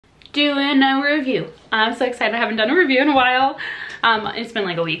doing a review. I'm so excited. I haven't done a review in a while. It's been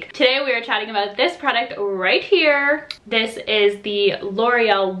like a week. Today we are chatting about this product right here. This is the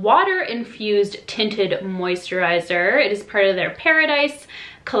L'Oreal Water-Infused Tinted Moisturizer. It is part of their Paradise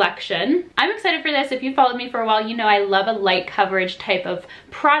collection. I'm excited for this. If you followed me for a while, you know I love a light coverage type of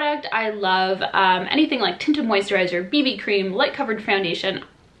product. I love anything like tinted moisturizer, BB cream, light coverage foundation.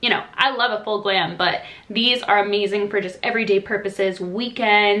 You know, I love a full glam, but these are amazing for just everyday purposes,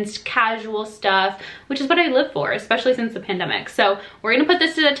 weekends, casual stuff, which is what I live for, especially since the pandemic. So we're gonna put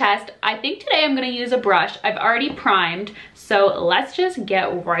this to the test. I think today I'm gonna use a brush. I've already primed, so let's just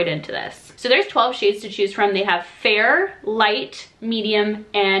get right into this. So there's 12 shades to choose from. They have fair, light, medium,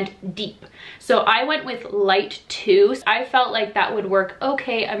 and deep. So I went with light 2. I felt like that would work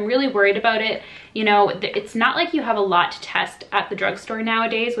okay. I'm really worried about it. You know, it's not like you have a lot to test at the drugstore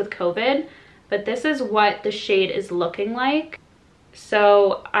nowadays with COVID, but this is what the shade is looking like.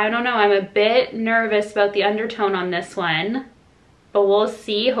 So I don't know, I'm a bit nervous about the undertone on this one, but we'll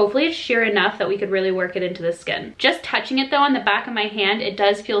see. Hopefully it's sheer enough that we could really work it into the skin. Just touching it though on the back of my hand, it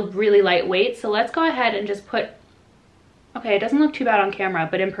does feel really lightweight. So let's go ahead and just put, okay, it doesn't look too bad on camera,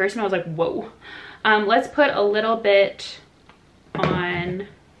 but in person I was like, whoa. Let's put a little bit on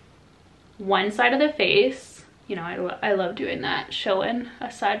one side of the face. You know, I love doing that, showing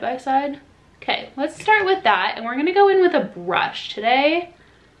a side by side. Okay, let's start with that, and we're gonna go in with a brush today.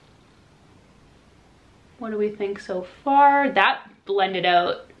 What do we think so far? That blended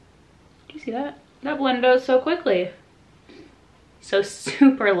out. Do you see that? That blended out so quickly. So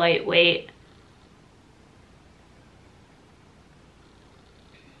super lightweight.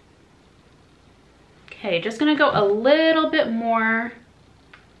 Okay, just gonna go a little bit more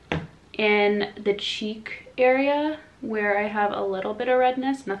in the cheek area where I have a little bit of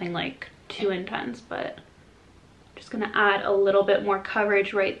redness. Nothing like too intense, but just gonna add a little bit more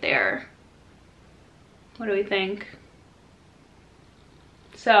coverage right there. What do we think?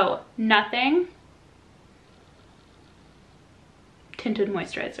 So, nothing. Tinted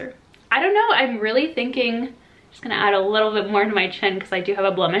moisturizer. I don't know, I'm really thinking, just gonna add a little bit more to my chin because I do have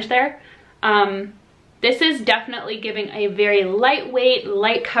a blemish there. This is definitely giving a very lightweight,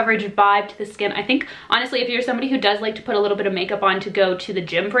 light coverage vibe to the skin. I think, honestly, if you're somebody who does like to put a little bit of makeup on to go to the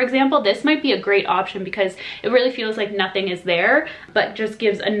gym, for example, this might be a great option because it really feels like nothing is there, but just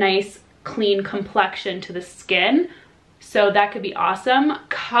gives a nice, clean complexion to the skin. So that could be awesome.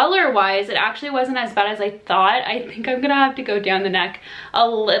 Color-wise, it actually wasn't as bad as I thought. I think I'm gonna have to go down the neck a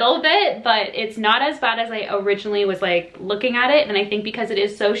little bit, but it's not as bad as I originally was like looking at it. And I think because it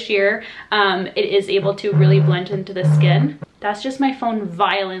is so sheer, it is able to really blend into the skin. That's just my phone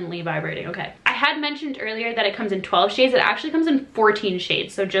violently vibrating. Okay. I had mentioned earlier that it comes in 12 shades. It actually comes in 14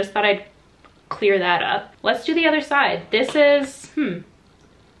 shades. So just thought I'd clear that up. Let's do the other side. This is,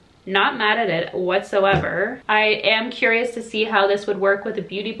 not mad at it whatsoever. I am curious to see how this would work with a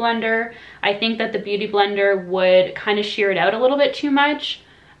beauty blender. I think that the beauty blender would kind of shear it out a little bit too much.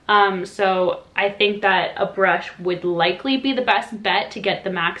 So I think that a brush would likely be the best bet to get the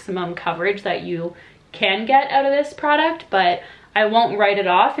maximum coverage that you can get out of this product, but I won't write it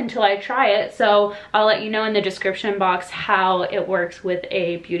off until I try it. So I'll let you know in the description box how it works with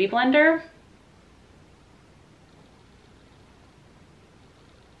a beauty blender.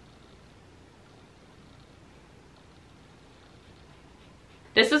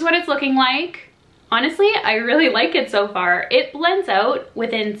 This is what it's looking like. Honestly, I really like it so far. It blends out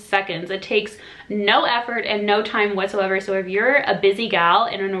within seconds. It takes no effort and no time whatsoever. So if you're a busy gal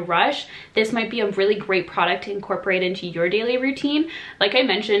and in a rush, this might be a really great product to incorporate into your daily routine. Like I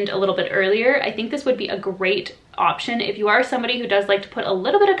mentioned a little bit earlier, I think this would be a great option if you are somebody who does like to put a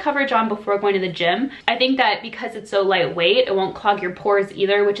little bit of coverage on before going to the gym. I think that because it's so lightweight, it won't clog your pores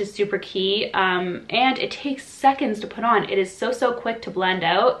either, which is super key. And it takes seconds to put on. It is so quick to blend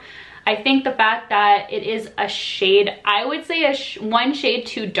out. I think the fact that it is a shade, I would say one shade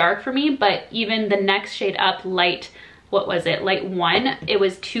too dark for me, but even the next shade up, light, what was it, light 1, it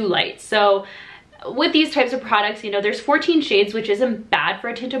was too light. So with these types of products, you know, there's 14 shades, which isn't bad for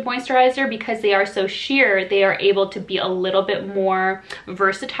a tinted moisturizer because they are so sheer, they are able to be a little bit more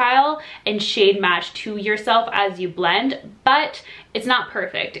versatile and shade match to yourself as you blend, but it's not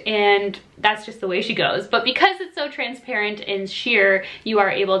perfect, and that's just the way she goes. But because it's so transparent and sheer, you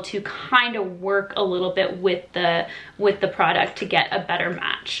are able to kind of work a little bit with the product to get a better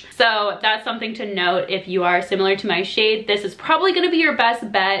match. So that's something to note if you are similar to my shade. This is probably gonna be your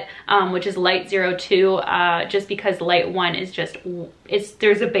best bet, which is light 02, just because light 1 is just,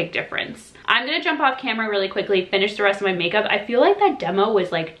 there's a big difference. I'm gonna jump off camera really quickly, finish the rest of my makeup. I feel like that demo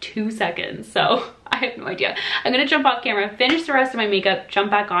was like 2 seconds, so I have no idea. I'm gonna jump off camera, finish the rest of my makeup,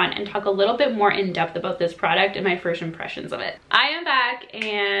 jump back on, and talk a little bit more in depth about this product and my first impressions of it. I am back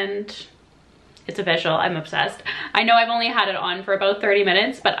and it's official. I'm obsessed. I know I've only had it on for about 30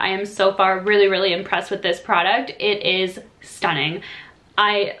 minutes, but I am so far really, really impressed with this product. It is stunning.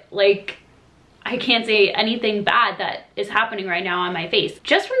 I can't say anything bad that is happening right now on my face.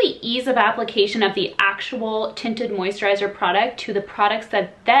 Just from the ease of application of the actual tinted moisturizer product to the products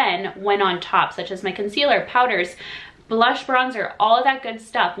that then went on top, such as my concealer, powders, blush, bronzer, all of that good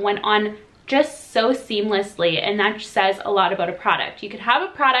stuff went on just so seamlessly, and that says a lot about a product. You could have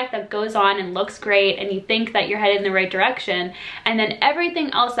a product that goes on and looks great and you think that you're headed in the right direction, and then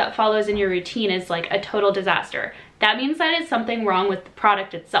everything else that follows in your routine is like a total disaster. That means that it's something wrong with the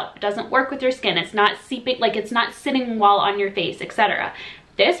product itself. It doesn't work with your skin. It's not seeping, like it's not sitting well on your face, etc.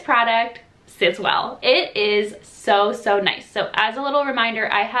 This product sits well. It is so, so nice. So as a little reminder,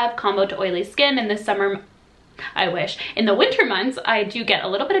 I have combo to oily skin in the summer. I wish. In the winter months, I do get a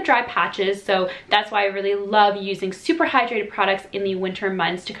little bit of dry patches, so that's why I really love using super hydrated products in the winter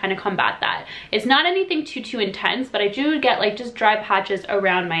months to kind of combat that. It's not anything too intense, but I do get like just dry patches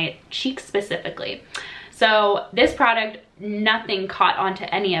around my cheeks specifically. So this product, nothing caught onto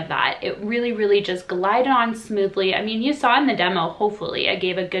any of that. It really, really just glided on smoothly. I mean, you saw in the demo, hopefully, I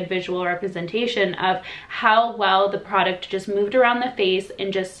gave a good visual representation of how well the product just moved around the face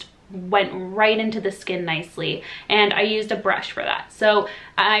and just went right into the skin nicely, and I used a brush for that. So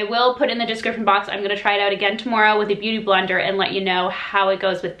I will put in the description box, I'm gonna try it out again tomorrow with a beauty blender and let you know how it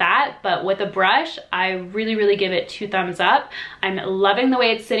goes with that. But with a brush, I really, really give it 2 thumbs up. I'm loving the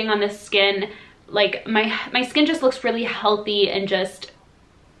way it's sitting on the skin. Like my skin just looks really healthy and just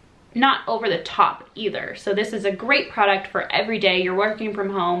not over the top either. So this is a great product for every day you're working from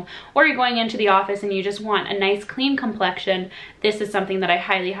home or you're going into the office and you just want a nice clean complexion. This is something that I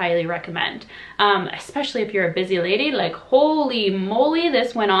highly, highly recommend. Especially if you're a busy lady, like holy moly,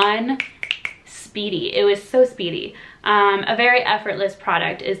 this went on speedy. It was so speedy. A very effortless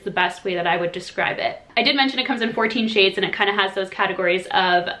product is the best way that I would describe it. I did mention it comes in 14 shades and it kind of has those categories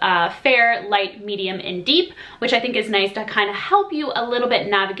of fair, light, medium, and deep, which I think is nice to kind of help you a little bit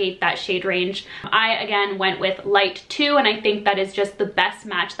navigate that shade range. I, again, went with light 2, and I think that is just the best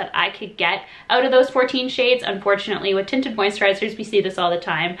match that I could get out of those 14 shades. Unfortunately, with tinted moisturizers, we see this all the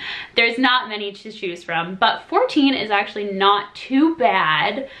time. There's not many to choose from, but 14 is actually not too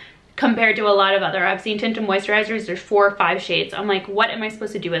bad compared to a lot of other. I've seen tinted moisturizers, there's 4 or 5 shades. I'm like, what am I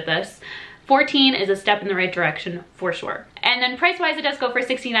supposed to do with this? 14 is a step in the right direction for sure. And then price-wise, it does go for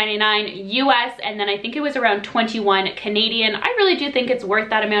 $16.99 US, and then I think it was around 21 Canadian. I really do think it's worth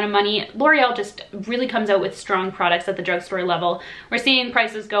that amount of money. L'Oreal just really comes out with strong products at the drugstore level. We're seeing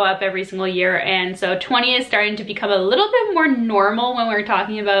prices go up every single year, and so 20 is starting to become a little bit more normal when we're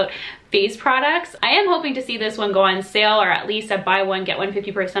talking about face products. I am hoping to see this one go on sale, or at least a buy one get one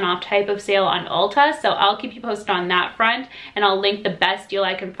 50% off type of sale on Ulta, so I'll keep you posted on that front, and I'll link the best deal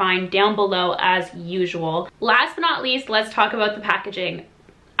I can find down below as usual. Last but not least, let's talk about the packaging.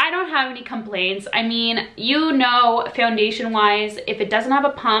 I don't have any complaints. I mean, you know, foundation wise, if it doesn't have a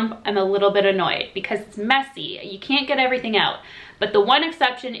pump, I'm a little bit annoyed because it's messy. You can't get everything out. But the one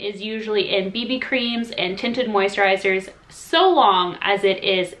exception is usually in BB creams and tinted moisturizers, so long as it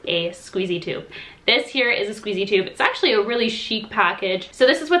is a squeezy tube. This here is a squeezy tube. It's actually a really chic package. So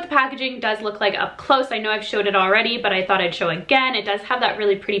this is what the packaging does look like up close. I know I've showed it already, but I thought I'd show again. It does have that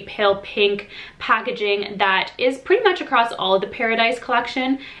really pretty pale pink packaging that is pretty much across all of the Paradise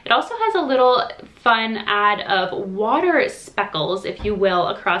collection. It also has a little fun ad of water speckles, if you will,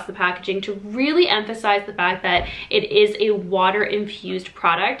 across the packaging to really emphasize the fact that it is a water-infused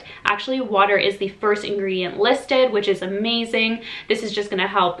product. Actually, water is the first ingredient listed, which is amazing. This is just gonna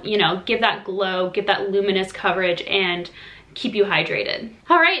help, you know, give that glow, give that luminous coverage, and keep you hydrated.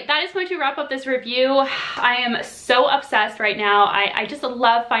 All right, that is going to wrap up this review. I am so obsessed right now. I just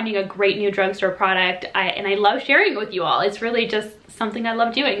love finding a great new drugstore product, and I love sharing it with you all. It's really just something I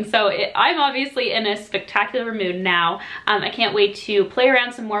love doing. So I'm obviously in a spectacular mood now. I can't wait to play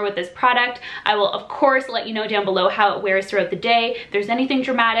around some more with this product. I will of course let you know down below how it wears throughout the day. If there's anything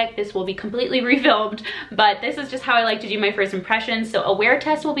dramatic, this will be completely refilmed, but this is just how I like to do my first impressions. So a wear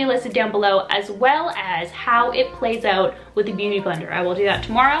test will be listed down below, as well as how it plays out with the beauty blender. I will do that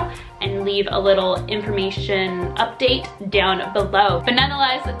tomorrow and leave a little information update down below. But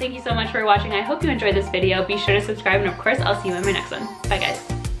nonetheless, thank you so much for watching. I hope you enjoyed this video. Be sure to subscribe, and of course, I'll see you in my next one. Bye guys.